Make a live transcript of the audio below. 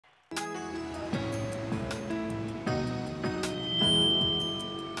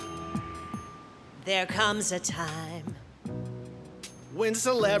There comes a time when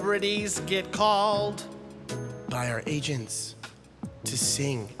celebrities get called by our agents to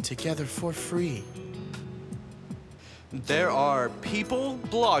sing together for free. There are people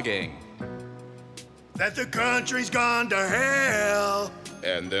blogging that the country's gone to hell,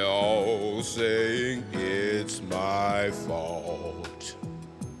 and they're all saying it's my fault.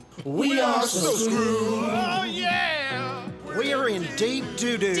 We are so screwed. Oh yeah! We're in deep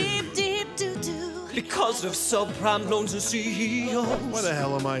doo-doo. Deep, deep doo-doo. because of subprime loans and CEOs. Why the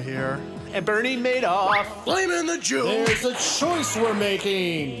hell am I here? And Bernie Madoff. Blaming the Jew. There's a choice we're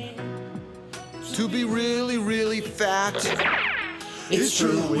making. To be really, really fat. It's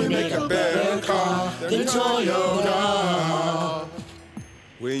true, we make a better car than Toyota.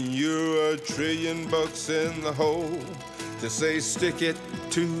 When you're $1 trillion in the hole, to say stick it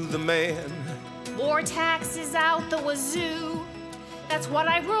to the man. More taxes out the wazoo. That's what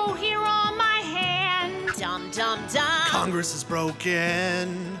I wrote here on my hand. Dum, dum, dum. Congress is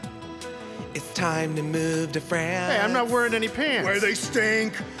broken. It's time to move to France. Hey, I'm not wearing any pants. where they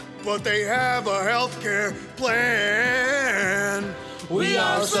stink, but they have a healthcare plan. We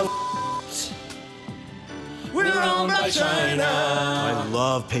are so We're owned by China. I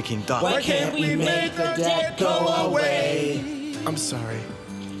love Peking duck. Why can't we make the debt go away? I'm sorry.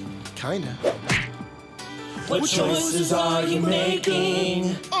 Kinda. What choices are you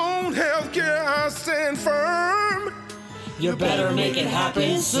making? On healthcare, I stand firm. You better make it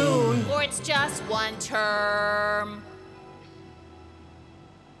happen soon. Or it's just one term.